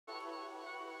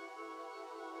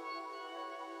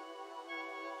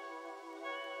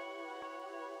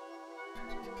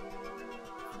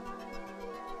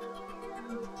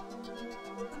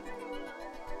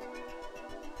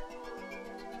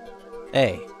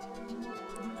Hey,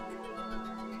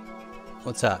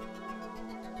 what's up?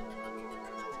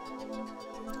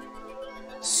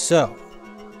 So,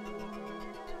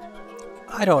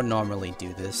 I don't normally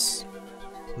do this,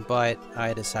 but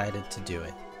I decided to do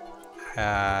it.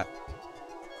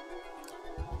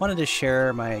 Wanted to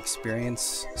share my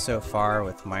experience so far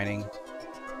with mining.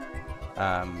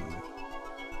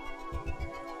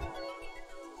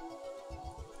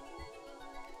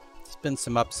 It's been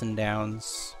some ups and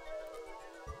downs.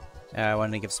 I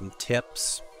wanted to give some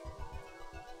tips.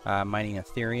 Mining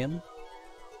Ethereum.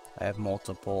 I have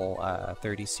multiple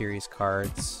 30 series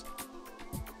cards,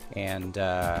 and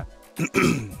I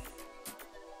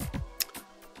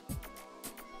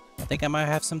think I might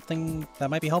have something that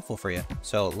might be helpful for you.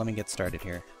 So let me get started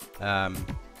here.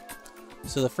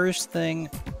 So the first thing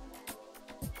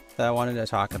that I wanted to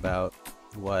talk about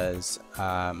was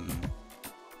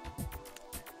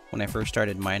when I first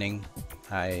started mining,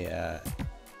 I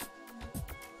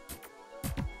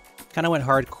kind of went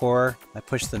hardcore. I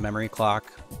pushed the memory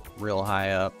clock real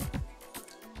high up.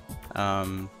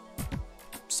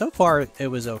 So far it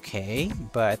was okay,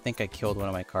 but I think I killed one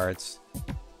of my cards.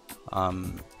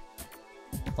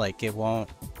 Like it won't.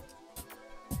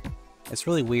 It's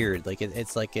really weird. Like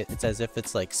it's as if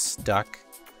it's like stuck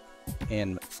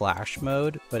in flash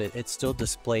mode, but it still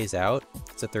displays out.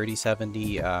 It's a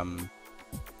 3070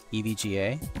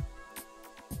 EVGA,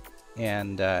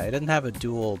 and it doesn't have a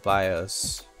dual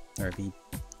BIOS or V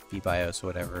BIOS,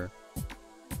 whatever.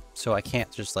 So I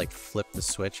can't just like flip the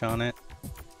switch on it.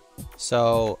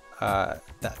 So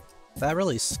that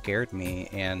really scared me,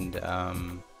 and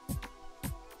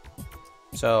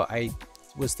so I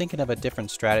was thinking of a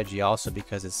different strategy also,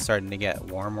 because it's starting to get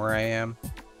warm where I am,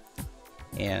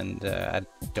 and I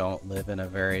don't live in a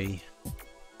very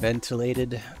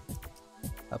ventilated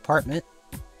apartment.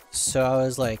 So I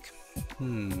was like,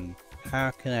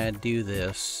 how can I do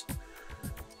this?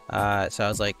 So I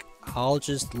was like, I'll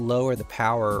just lower the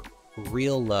power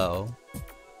real low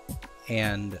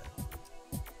and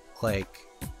like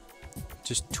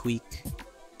just tweak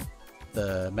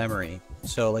the memory.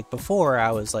 So like before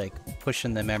I was like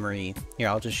pushing the memory. Here,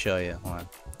 I'll just show you. Hold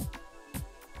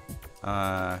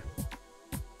on.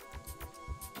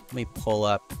 Let me pull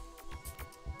up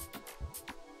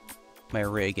my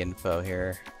rig info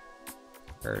here,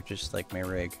 or just like my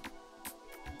rig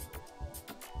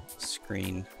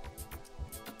screen.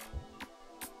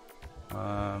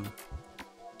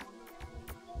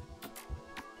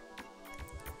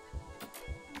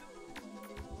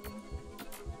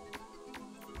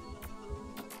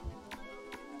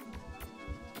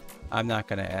 I'm not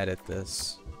gonna edit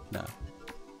this. No.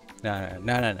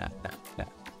 No.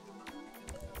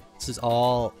 This is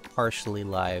all partially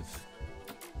live.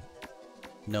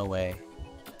 No way.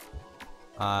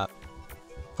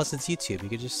 Plus it's YouTube, you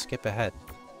could just skip ahead.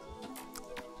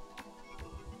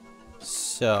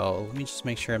 So, let me just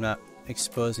make sure I'm not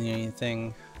exposing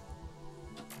anything.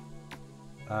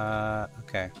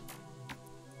 Okay.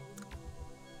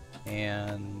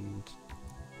 And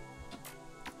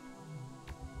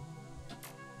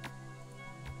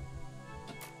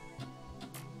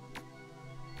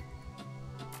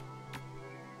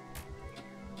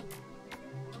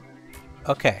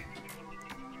okay.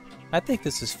 I think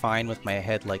this is fine with my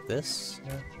head like this.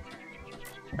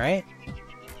 Right?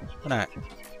 Why not?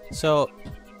 So,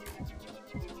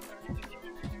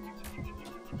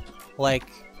 like,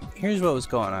 here's what was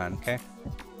going on, okay?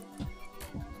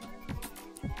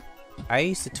 I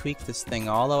used to tweak this thing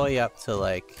all the way up to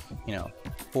like,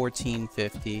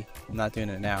 1450. I'm not doing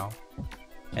it now.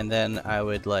 And then I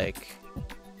would like,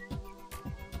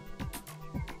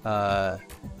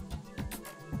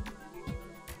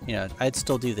 I'd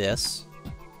still do this.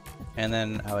 And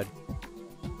then I would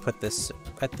put this,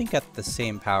 I think, at the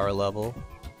same power level.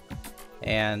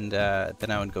 And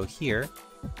then I would go here.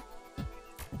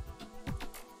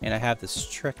 And I have this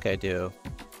trick I do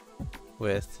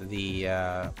with the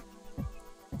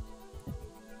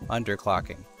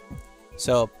underclocking.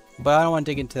 So, but I don't want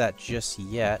to dig into that just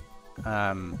yet.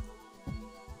 So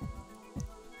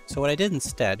what I did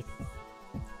instead,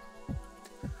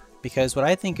 because what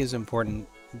I think is important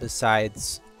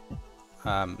besides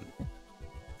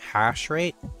hash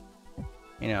rate,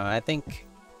 I think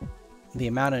the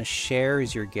amount of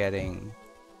shares you're getting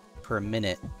per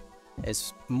minute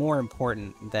is more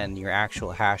important than your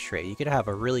actual hash rate. You could have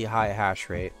a really high hash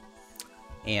rate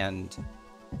and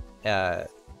you're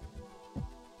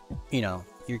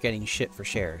getting shit for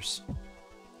shares.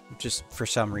 just for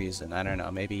some reason. I don't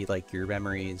know. Maybe like your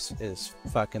memory is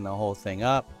fucking the whole thing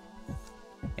up.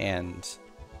 And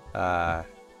can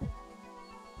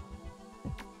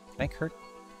I curse?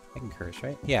 I can curse,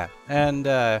 right? Yeah. And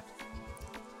I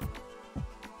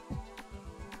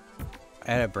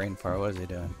had a brain fart. What was I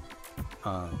doing?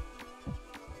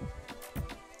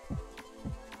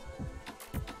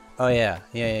 Oh yeah.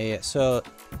 So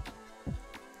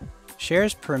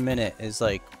shares per minute is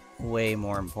like way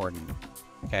more important.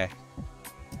 Okay.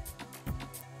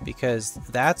 Because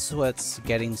that's what's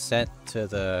getting sent to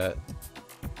the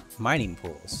mining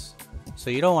pools. So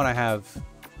you don't want to have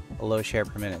a low share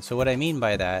per minute. So what I mean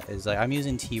by that is, like, I'm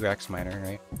using TREX miner,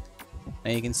 right?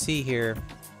 Now you can see here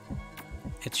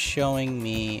it's showing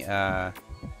me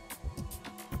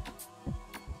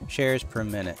shares per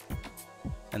minute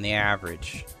and the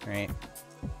average, right?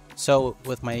 So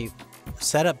with my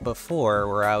setup before,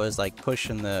 where I was like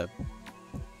pushing the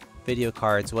video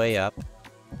cards way up,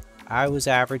 I was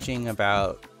averaging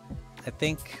about, I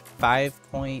think,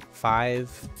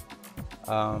 5.5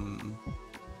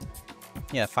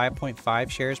 5.5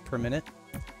 shares per minute,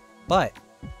 but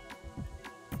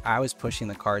I was pushing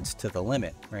the cards to the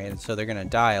limit, right? And so they're gonna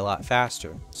die a lot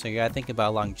faster. So you gotta think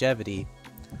about longevity.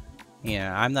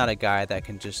 I'm not a guy that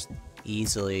can just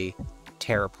easily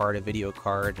tear apart a video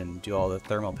card and do all the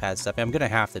thermal pad stuff. I'm gonna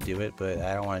have to do it, but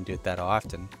I don't want to do it that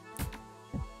often.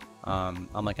 I'm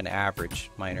like an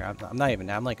average miner.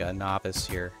 I'm like a novice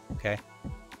here, okay?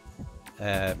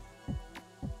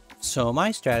 So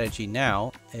my strategy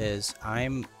now is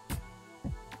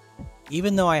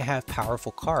even though I have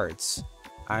powerful cards,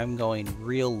 I'm going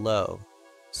real low.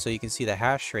 So you can see the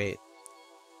hash rate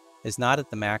is not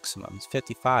at the maximum, it's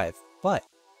 55, but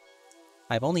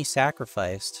I've only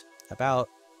sacrificed about,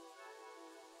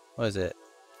 what is it,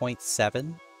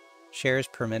 0.7 shares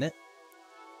per minute,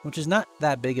 which is not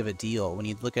that big of a deal when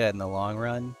you look at it in the long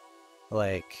run.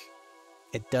 Like,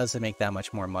 it doesn't make that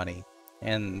much more money.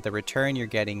 And the return you're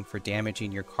getting for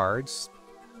damaging your cards,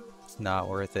 it's not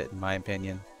worth it, in my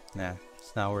opinion. Nah,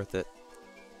 it's not worth it.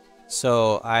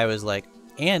 So I was like,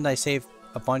 and I saved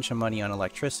a bunch of money on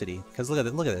electricity, because look at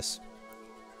this.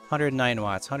 109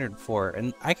 watts, 104,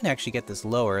 and I can actually get this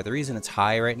lower. The reason it's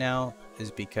high right now is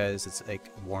because it's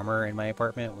like warmer in my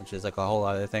apartment, which is like a whole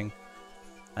other thing.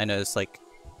 I noticed, like,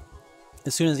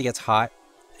 as soon as it gets hot,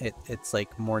 it's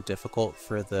like more difficult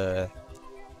for the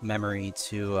memory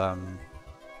to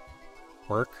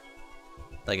work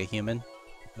like a human.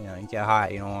 You get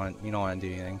hot, you don't want to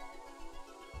do anything.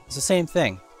 It's the same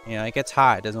thing. It gets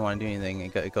hot, it doesn't want to do anything.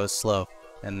 It goes slow,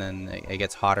 and then it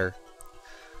gets hotter.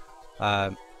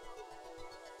 But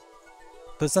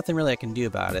there's nothing really I can do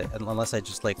about it unless I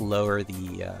just like lower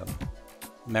the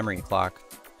memory clock.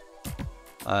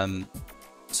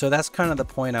 So that's kind of the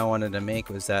point I wanted to make,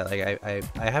 was that like I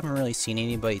haven't really seen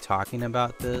anybody talking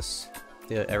about this.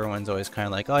 Everyone's always kind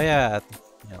of like, oh yeah,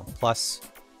 plus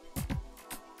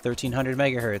 1300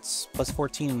 megahertz, plus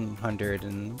 1400,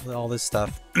 and all this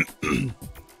stuff.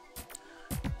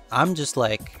 I'm just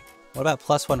like, what about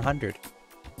plus 100?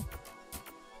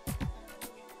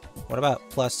 What about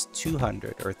plus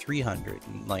 200 or 300,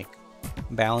 and like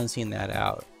balancing that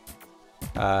out?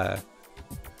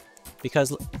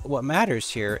 Because what matters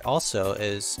here also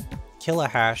is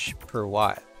kilohash per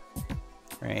watt,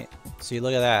 right? So you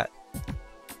look at that.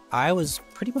 I was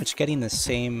pretty much getting the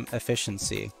same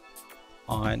efficiency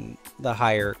on the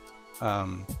higher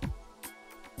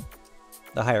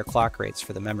clock rates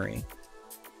for the memory.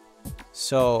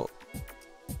 So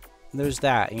there's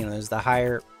that. There's the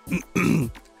higher. The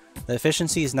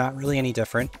efficiency is not really any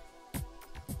different.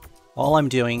 All I'm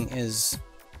doing is,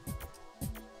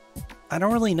 I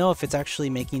don't really know if it's actually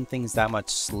making things that much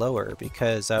slower,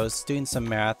 because I was doing some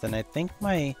math and I think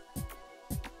my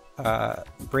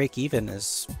break even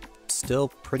is still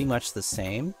pretty much the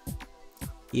same,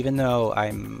 even though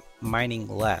I'm mining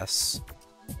less.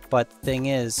 But the thing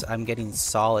is, I'm getting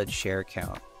solid share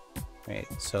count, right?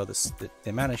 So the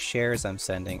amount of shares I'm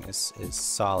sending is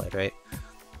solid, right?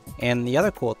 And the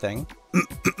other cool thing,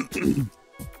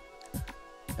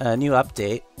 a new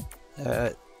update,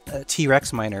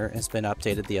 TREX miner has been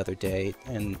updated the other day,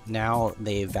 and now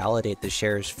they validate the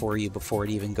shares for you before it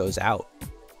even goes out.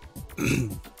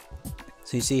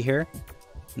 So you see here,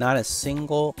 not a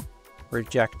single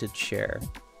rejected share,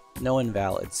 no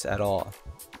invalids at all.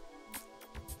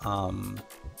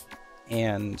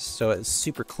 And so it's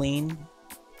super clean,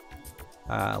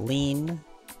 lean,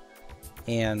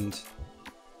 and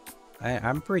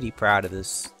I'm pretty proud of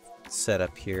this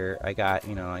setup here. I got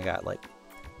like,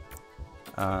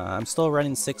 I'm still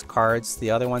running 6 cards. The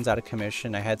other one's out of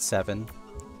commission. I had 7.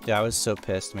 Dude, I was so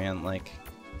pissed, man. Like,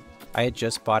 I had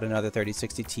just bought another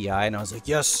 3060 Ti and I was like,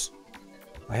 yes,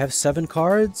 I have 7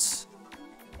 cards.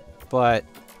 But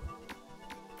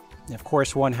of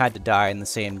course one had to die in the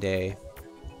same day.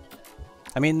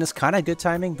 I mean, it's kind of good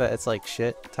timing, but it's like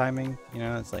shit timing, you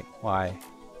know? It's like, why?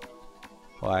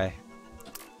 Why?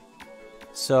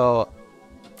 So,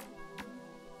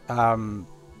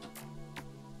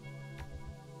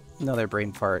 another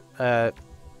brain fart.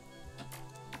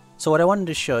 So what I wanted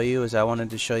to show you is I wanted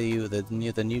to show you the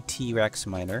new TREX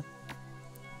miner.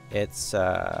 It's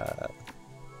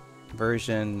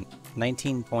version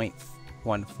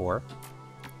 19.14.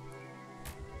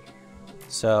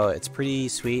 So it's pretty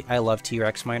sweet. I love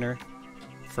TREX miner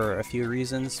for a few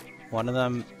reasons. One of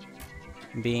them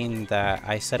being that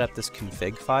I set up this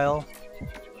config file.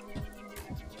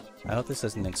 I hope this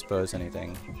doesn't expose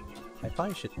anything. I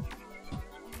probably should.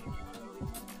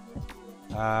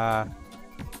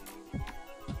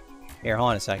 Here,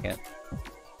 hold on a second.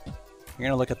 You're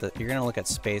gonna look at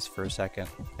space for a second,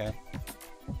 okay?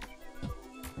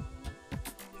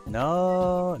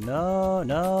 No, no,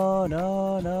 no,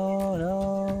 no, no,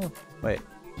 no. Wait.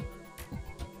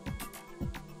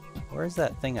 Where's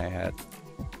that thing I had?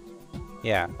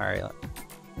 Yeah, alright.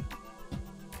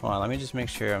 Hold on, let me just make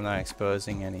sure I'm not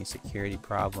exposing any security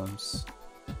problems.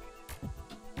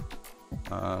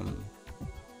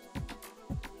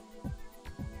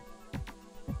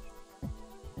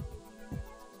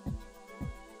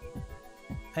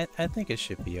 I think it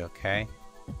should be okay.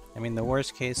 I mean, the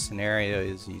worst case scenario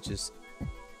is you just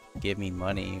give me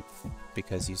money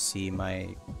because you see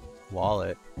my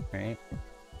wallet, right?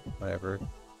 Whatever.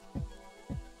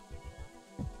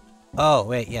 Oh,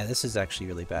 wait, yeah, this is actually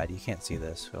really bad. You can't see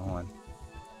this. Hold on.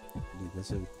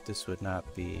 This would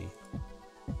not be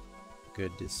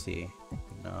good to see.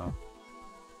 No.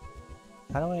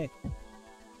 How do I...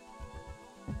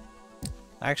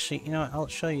 Actually, you know what? I'll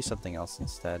show you something else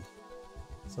instead.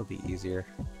 This will be easier.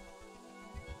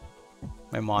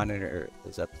 My monitor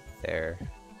is up there.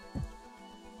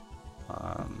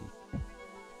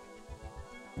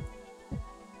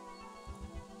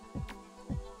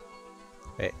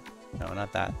 Wait, no,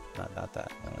 not that. Not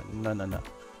that. No, no, no.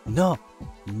 No!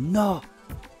 No!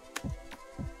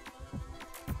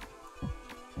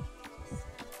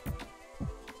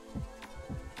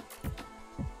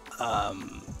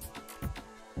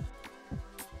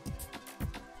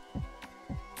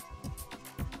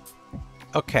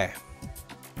 Okay.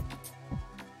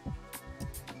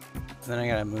 Then I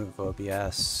gotta move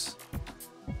OBS.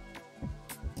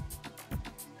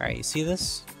 Alright, you see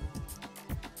this?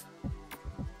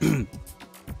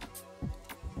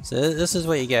 So this is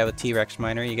what you get with TREX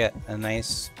miner. You get a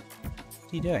nice...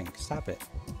 What are you doing? Stop it.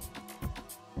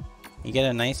 You get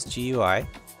a nice GUI. I'll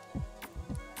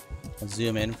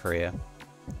zoom in for you.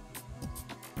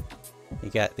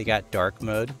 They got dark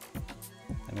mode.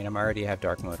 I mean, I already have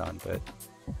dark mode on, but...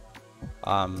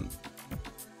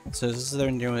 So this is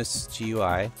their newest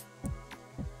GUI.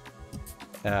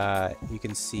 You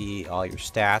can see all your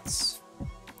stats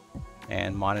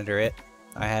and monitor it.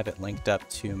 I have it linked up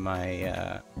to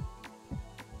my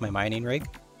my mining rig,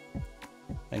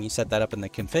 and you set that up in the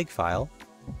config file.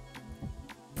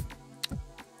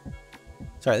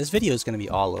 Sorry, this video is going to be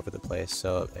all over the place.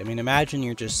 So I mean, imagine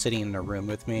you're just sitting in a room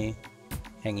with me,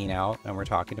 hanging out, and we're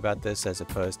talking about this, as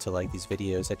opposed to like these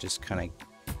videos that just kind of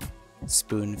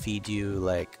spoon feed you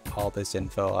like all this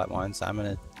info at once. I'm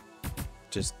gonna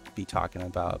just be talking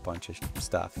about a bunch of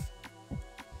stuff.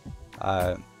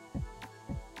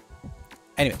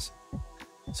 Anyways,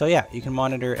 so yeah, you can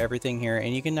monitor everything here,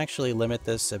 and you can actually limit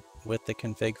this with the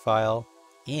config file,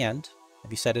 and if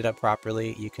you set it up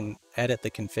properly, you can edit the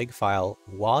config file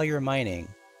while you're mining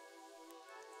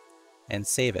and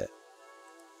save it.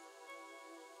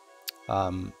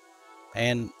 And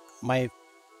the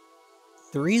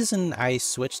reason I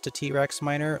switched to TREX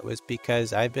miner was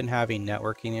because I've been having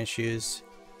networking issues.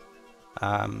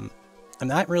 I'm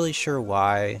not really sure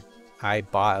why. I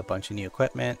bought a bunch of new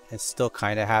equipment. It still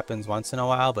kind of happens once in a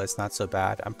while, but it's not so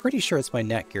bad. I'm pretty sure it's my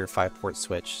Netgear 5-port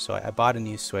switch. So I bought a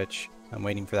new switch. I'm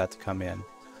waiting for that to come in.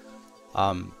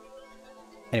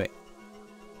 Anyway.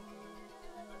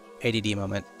 ADD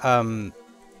moment.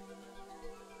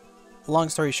 Long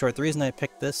story short, the reason I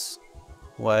picked this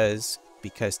was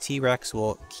because TREX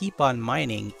will keep on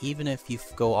mining even if you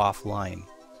go offline.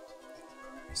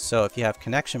 So if you have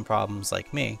connection problems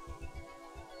like me,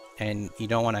 and you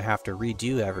don't want to have to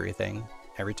redo everything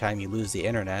every time you lose the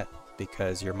internet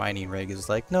because your mining rig is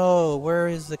like, no, where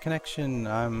is the connection?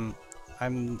 I'm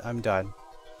done.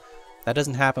 That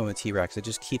doesn't happen with TREX. It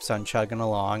just keeps on chugging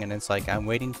along, and it's like, I'm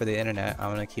waiting for the internet. I'm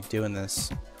gonna keep doing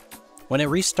this When it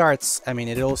restarts, I mean,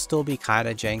 it'll still be kind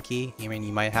of janky. I mean,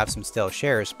 you might have some stale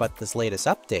shares, but this latest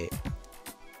update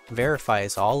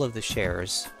verifies all of the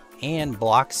shares and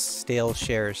blocks stale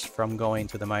shares from going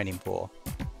to the mining pool.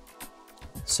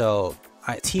 So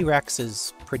TREX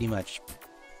is pretty much,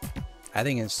 I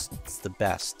think it's the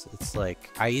best. It's like,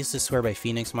 I used to swear by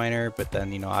Phoenix Miner, but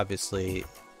then, you know, obviously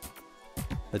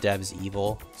the dev's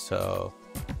evil. So,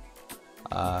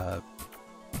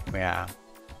 yeah.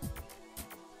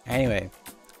 Anyway,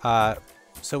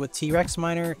 so with TREX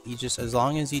Miner, you just, as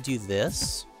long as you do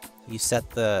this, you set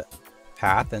the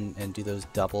path and do those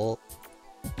double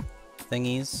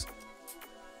thingies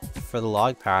for the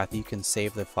log path, you can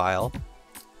save the file.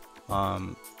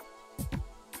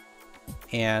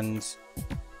 And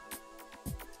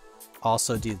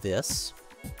also do this.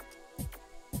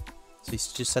 So you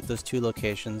just set those two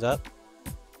locations up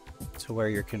to where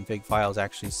your config file is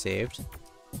actually saved.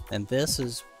 And this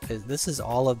is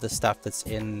all of the stuff that's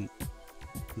in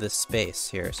this space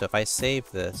here. So if I save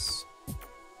this,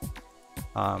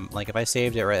 like if I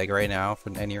saved it right now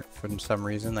from some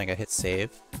reason, like I hit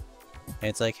save, and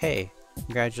it's like, hey,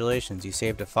 congratulations, you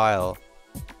saved a file,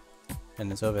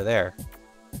 and it's over there.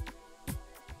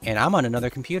 And I'm on another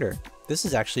computer. This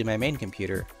is actually my main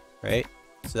computer, right?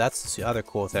 So that's the other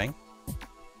cool thing.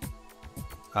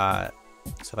 So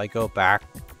if I go back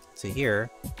to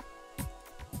here,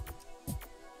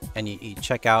 and you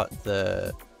check out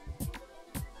the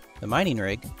mining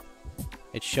rig,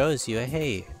 it shows you,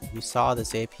 hey, you saw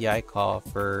this API call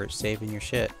for saving your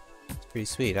shit. It's pretty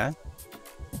sweet, huh?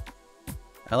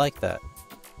 I like that.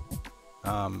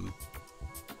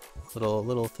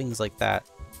 Little things like that.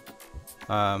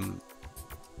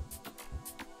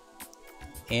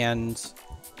 And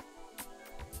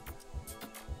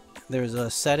there's a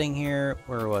setting here,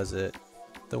 where was it?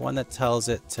 The one that tells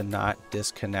it to not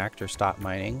disconnect or stop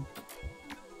mining.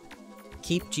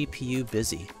 Keep GPU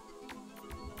busy.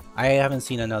 I haven't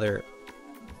seen another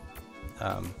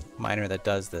miner that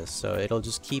does this, so it'll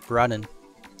just keep running.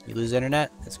 You lose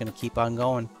internet, it's gonna keep on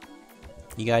going.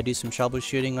 You gotta do some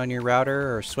troubleshooting on your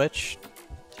router or switch,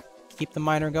 keep the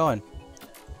miner going.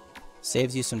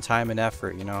 Saves you some time and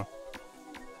effort, you know.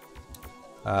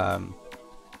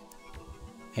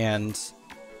 And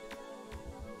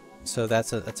so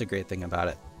that's a great thing about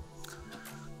it.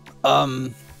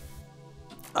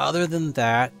 Other than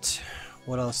that,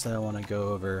 what else did I want to go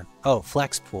over? Oh,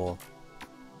 Flexpool.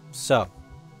 So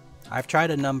I've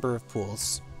tried a number of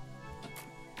pools.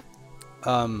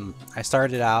 I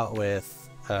started out with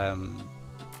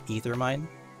Ethermine,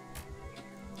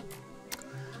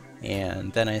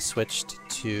 and then I switched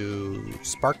to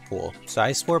Sparkpool. So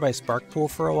I swore by Sparkpool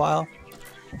for a while.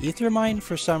 Ethermine,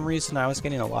 for some reason, I was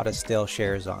getting a lot of stale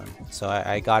shares on, so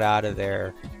I got out of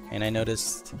there, and I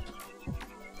noticed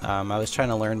I was trying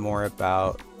to learn more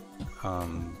about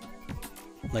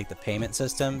like the payment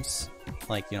systems,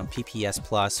 like, you know, PPS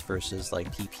Plus versus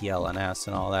like PPLNS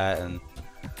and all that, and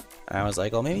I was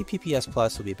like, well, maybe PPS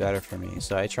Plus would be better for me.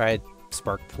 So I tried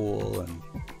Sparkpool, and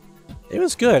it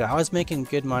was good. I was making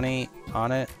good money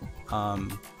on it,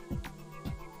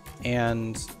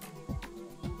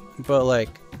 but like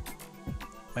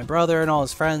my brother and all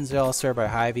his friends, they all swear by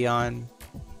Hyvion,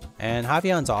 and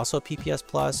Hyvion's also PPS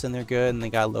Plus, and they're good, and they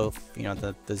got low, you know,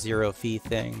 the zero fee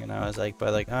thing. And I was like,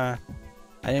 but like, I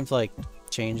didn't feel like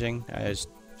changing. I was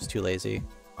too lazy.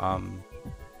 And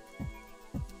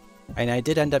I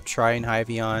did end up trying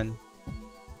Hyvion.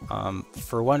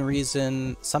 For one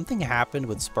reason, something happened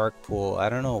with Sparkpool. I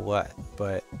don't know what,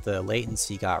 but the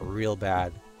latency got real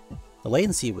bad. The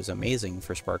latency was amazing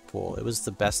for Sparkpool. It was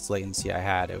the best latency I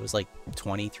had. It was like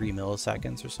 23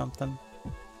 milliseconds or something.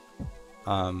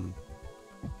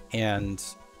 And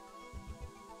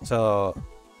so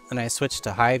then I switched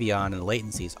to Hyvion, and the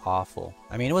latency is awful.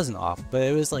 I mean, it wasn't awful, but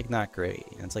it was like not great.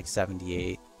 It's like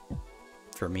 78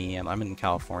 for me. I'm in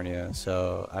California,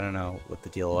 so I don't know what the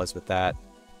deal was with that.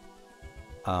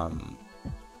 And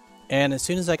as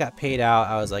soon as I got paid out,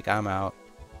 I was like, I'm out,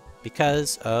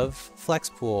 because of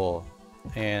Flexpool,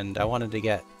 and I wanted to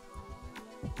get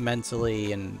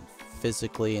mentally and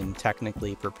physically and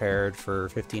technically prepared for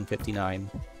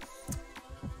 1559.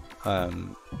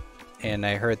 And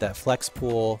I heard that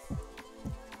Flexpool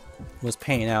was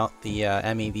paying out the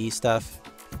MEV stuff,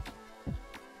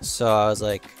 so I was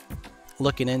like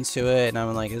looking into it, and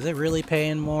I'm like, is it really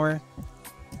paying more?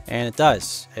 And it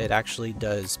does. It actually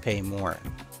does pay more.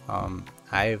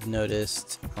 I've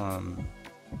noticed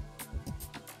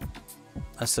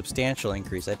a substantial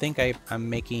increase. I think I'm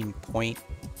making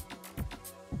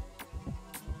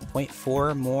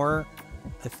 0.4 more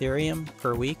Ethereum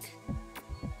per week.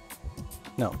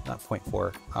 No, not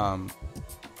 0.4.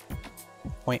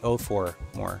 0.04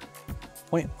 more.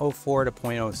 0.04 to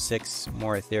 0.06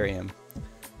 more Ethereum.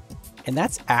 And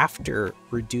that's after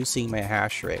reducing my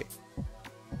hash rate.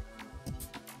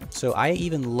 So I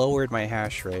even lowered my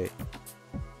hash rate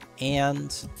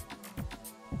and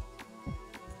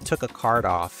took a card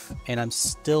off, and I'm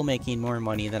still making more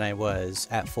money than I was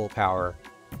at full power.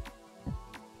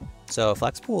 So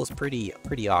Flexpool is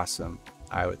pretty awesome,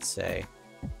 I would say.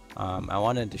 I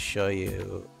wanted to show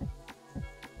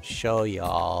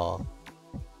y'all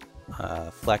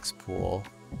Flexpool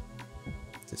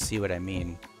to see what I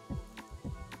mean.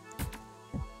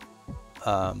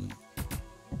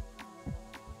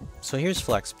 So here's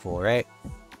Flexpool, right?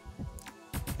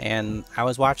 And I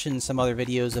was watching some other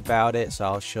videos about it, so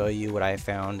I'll show you what I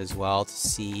found as well to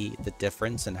see the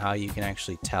difference and how you can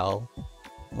actually tell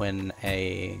when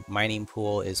a mining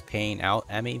pool is paying out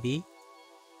MEV.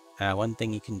 One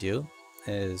thing you can do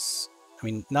is, I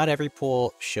mean, not every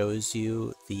pool shows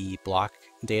you the block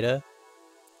data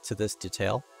to this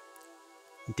detail.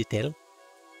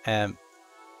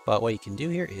 But what you can do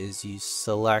here is you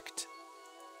select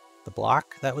the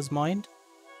block that was mined.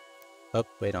 Oh,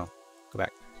 wait, no, go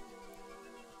back.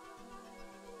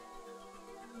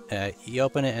 You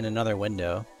open it in another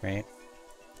window, right?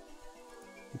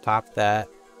 You pop that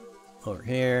over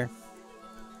here.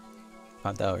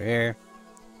 Pop that over here.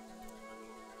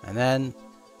 And then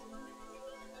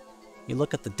you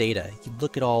look at the data. You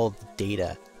look at all of the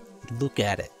data. You look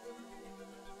at it.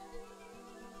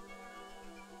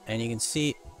 And you can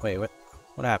see, wait,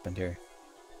 what happened here?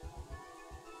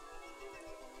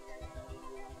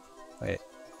 Wait,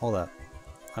 hold up.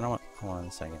 I don't want, hold on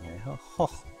a second here.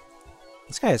 Oh,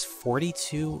 this guy has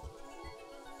 42.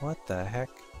 What the heck?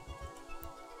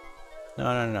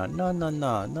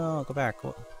 No, go back.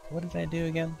 What did I do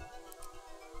again?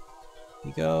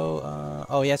 You go,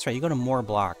 oh, yeah, that's right. You go to more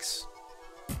blocks.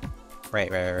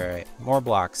 Right. More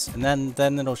blocks. And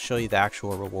then it'll show you the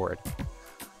actual reward.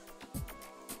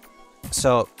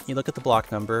 So you look at the block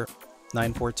number,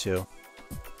 942.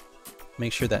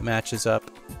 Make sure that matches up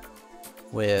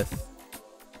with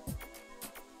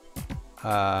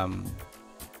that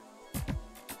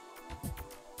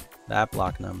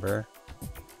block number.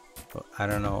 I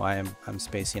don't know why I'm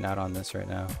spacing out on this right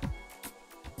now.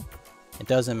 It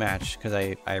doesn't match because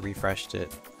I refreshed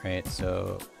it, right?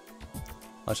 So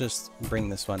let's just bring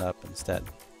this one up instead.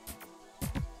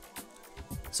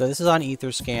 So this is on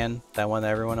Etherscan, that one that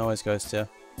everyone always goes to.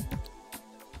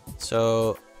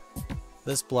 So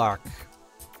this block,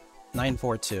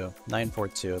 942,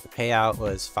 the payout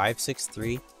was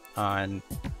 563 on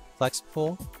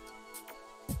Flexpool.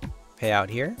 Payout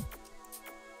here,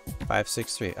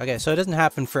 563. Okay, so it doesn't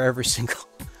happen for every single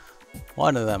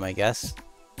one of them, I guess.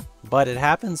 But it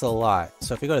happens a lot.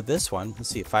 So if we go to this one, let's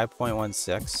see,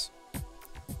 5.16.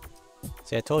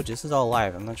 See, I told you, this is all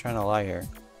live. I'm not trying to lie here.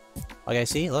 Okay,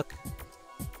 see, look.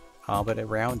 Oh, but it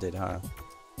rounded, huh?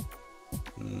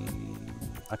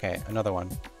 Okay, another one.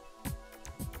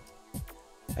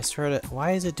 I swear to,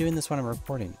 why is it doing this when I'm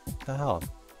recording? What the hell?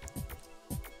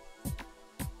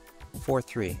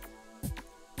 4.3.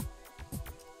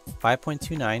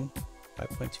 5.29.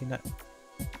 5.29.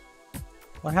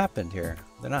 What happened here?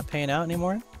 They're not paying out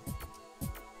anymore?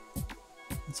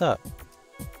 What's up?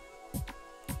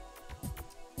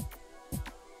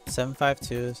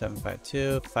 752,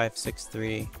 752,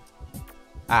 563.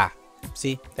 Ah,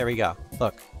 see? There we go.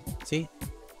 Look. See?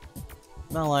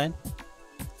 Not lying.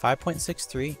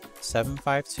 5.63,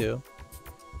 752,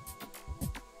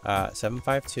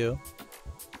 752,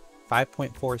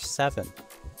 5.47.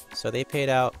 So they paid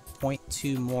out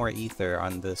 0.2 more ether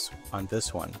on this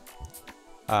one.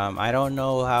 I don't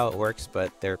know how it works,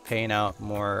 but they're paying out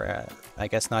more. I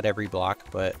guess not every block,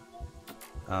 but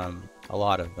a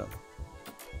lot of them.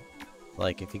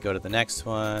 Like if you go to the next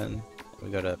one, we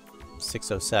go to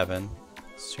 607,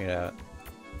 straight out.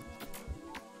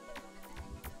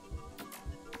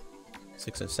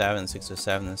 607,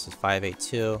 607, this is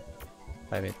 582,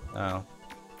 58, oh.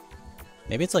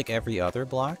 Maybe it's like every other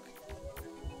block?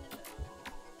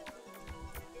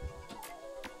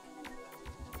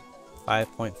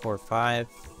 $5.45.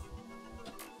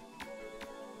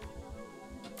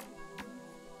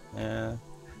 Yeah.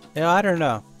 Yeah, I don't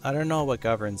know. I don't know what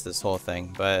governs this whole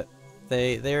thing, but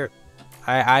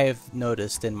I've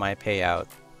noticed in my payout,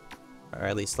 or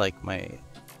at least like my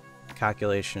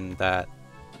calculation, that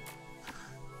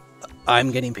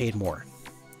I'm getting paid more.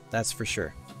 That's for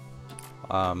sure.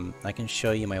 I can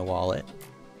show you my wallet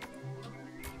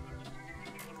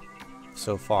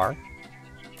so far.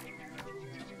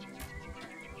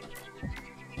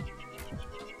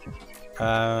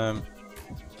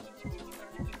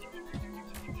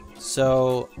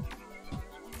 So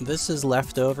this is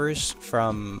leftovers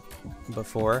from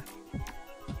before,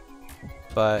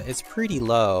 but it's pretty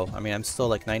low. I mean, I'm still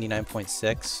like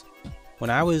 99.6. When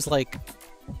I was like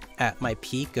at my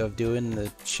peak of doing the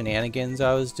shenanigans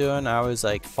I was doing, I was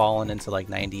like falling into like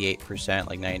 98%,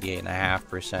 like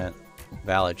 98.5%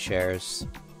 valid shares.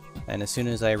 And as soon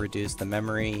as I reduced the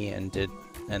memory and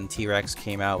TREX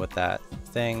came out with that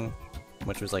thing,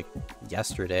 which was like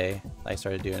yesterday, I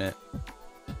started doing it.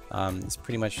 It's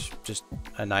pretty much just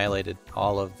annihilated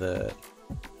all of the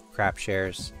crap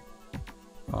shares.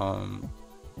 And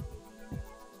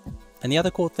the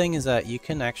other cool thing is that you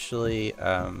can actually,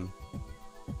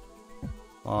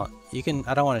 well, you can,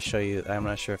 I don't want to show you, I'm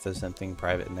not sure if there's something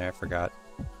private in there, I forgot.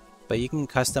 But you can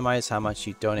customize how much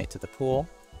you donate to the pool.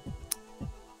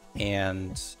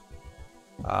 And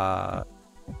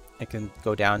it can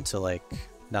go down to like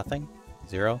nothing,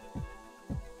 0.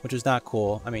 Which is not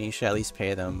cool. I mean, you should at least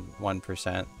pay them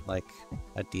 1%, like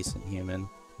a decent human,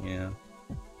 you know.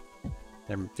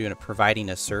 They're doing it, providing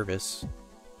a service.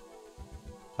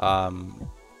 But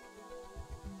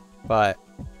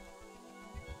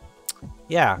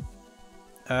yeah,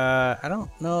 I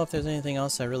don't know if there's anything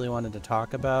else I really wanted to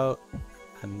talk about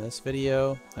in this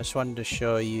video. I just wanted to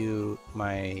show you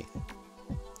my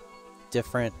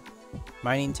different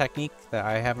mining technique that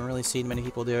I haven't really seen many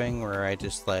people doing, where I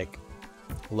just like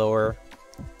lower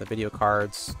the video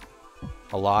cards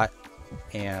a lot,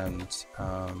 and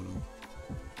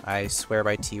I swear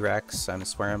by TREX, I'm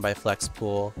swearing by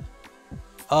Flexpool.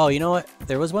 Oh, you know what?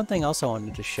 There was one thing else I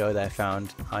wanted to show that I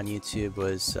found on YouTube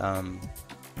was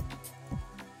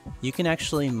you can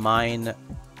actually mine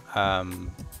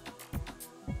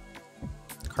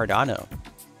Cardano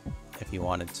if you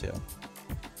wanted to.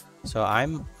 So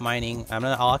I'm mining.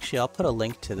 I'll put a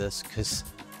link to this because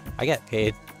I get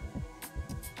paid,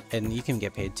 and you can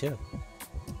get paid too.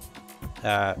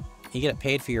 You get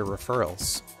paid for your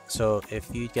referrals. So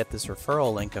if you get this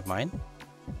referral link of mine,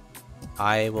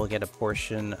 I will get a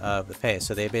portion of the pay.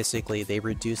 So they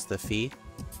reduce the fee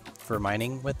for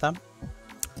mining with them.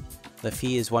 The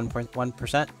fee is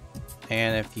 1.1%,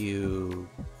 and if you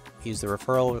use the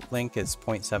referral link, it's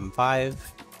 0.75,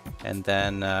 and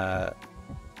then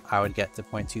I would get to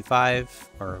 0.25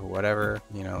 or whatever,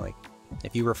 you know, like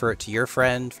if you refer it to your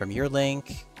friend from your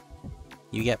link,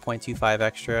 you get 0.25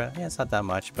 extra. Yeah, it's not that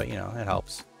much, but you know, it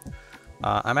helps.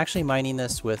 I'm actually mining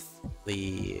this with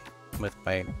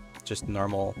my just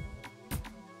normal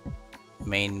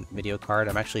main video card.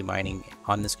 I'm actually mining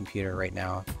on this computer right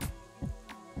now,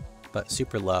 but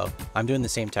super low. I'm doing the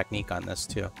same technique on this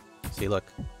too. See, look.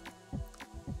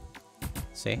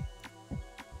 See?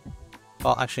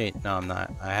 Well, actually, no, I'm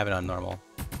not. I have it on normal.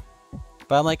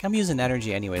 But I'm using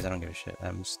energy anyways. I don't give a shit.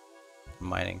 I'm just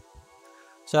mining.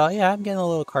 So yeah, I'm getting a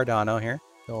little Cardano here.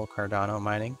 A little Cardano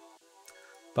mining.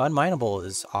 But unmineable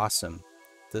is awesome.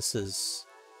 It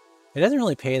doesn't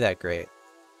really pay that great,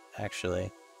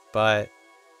 actually. But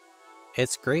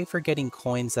it's great for getting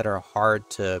coins that are hard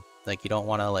to, like, you don't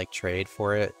want to, like, trade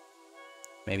for it.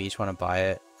 Maybe you just want to buy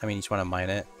it. I mean, you just want to mine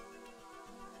it.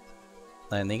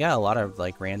 And they got a lot of,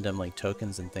 like, random, like,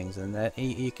 tokens and things. And that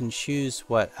you can choose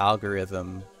what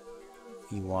algorithm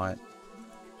you want.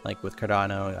 Like, with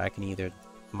Cardano, I can either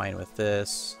mine with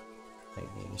this, like,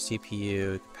 your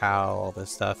CPU, POW, all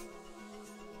this stuff.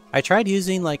 I tried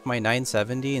using, like, my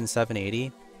 970 and 780.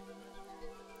 It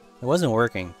wasn't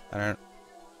working. It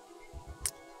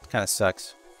kind of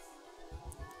sucks.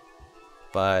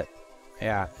 But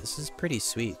yeah, this is pretty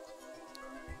sweet,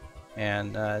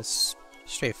 and it's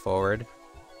straightforward.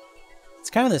 It's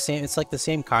kind of the same. It's like the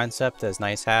same concept as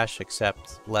NiceHash,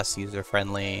 except less user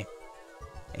friendly.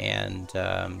 And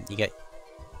you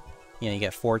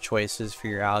get 4 choices for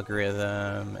your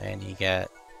algorithm, and you get,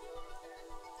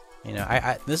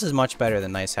 this is much better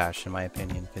than NiceHash in my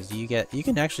opinion, because you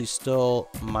can actually still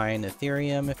mine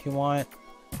Ethereum if you want,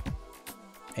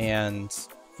 and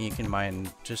you can mine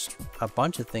just a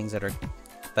bunch of things that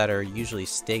are usually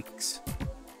stakes.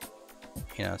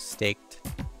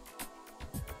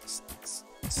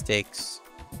 Stakes.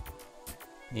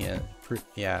 Yeah,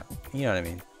 you know what I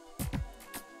mean.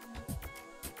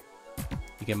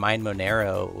 You can mine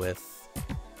Monero with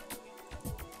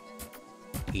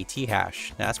ET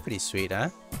hash. Now, that's pretty sweet, huh?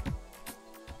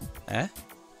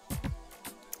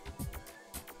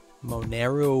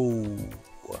 Monero.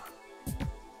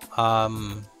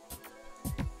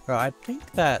 Bro, I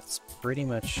think that's pretty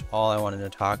much all I wanted to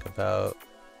talk about.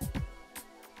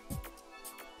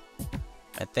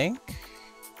 I think.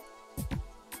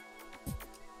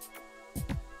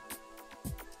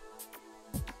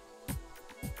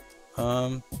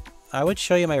 I would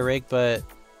show you my rig, but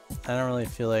I don't really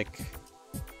feel like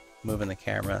moving the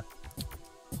camera.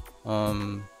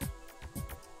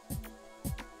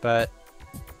 But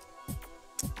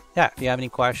yeah, if you have any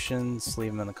questions,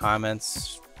 leave them in the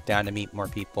comments. Down to meet more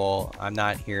people. I'm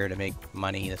not here to make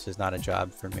money. This is not a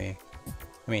job for me.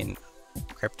 I mean,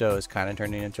 crypto is kind of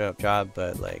turning into a job,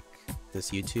 but like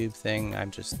this YouTube thing,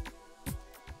 I'm just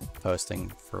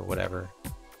posting for whatever.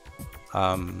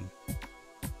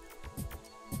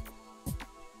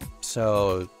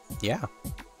 So yeah,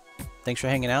 thanks for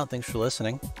hanging out. Thanks for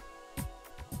listening.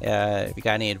 If you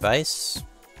got any advice,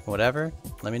 whatever,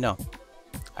 let me know.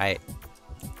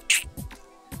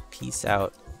 Peace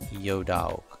out, yo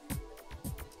dog.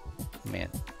 Man.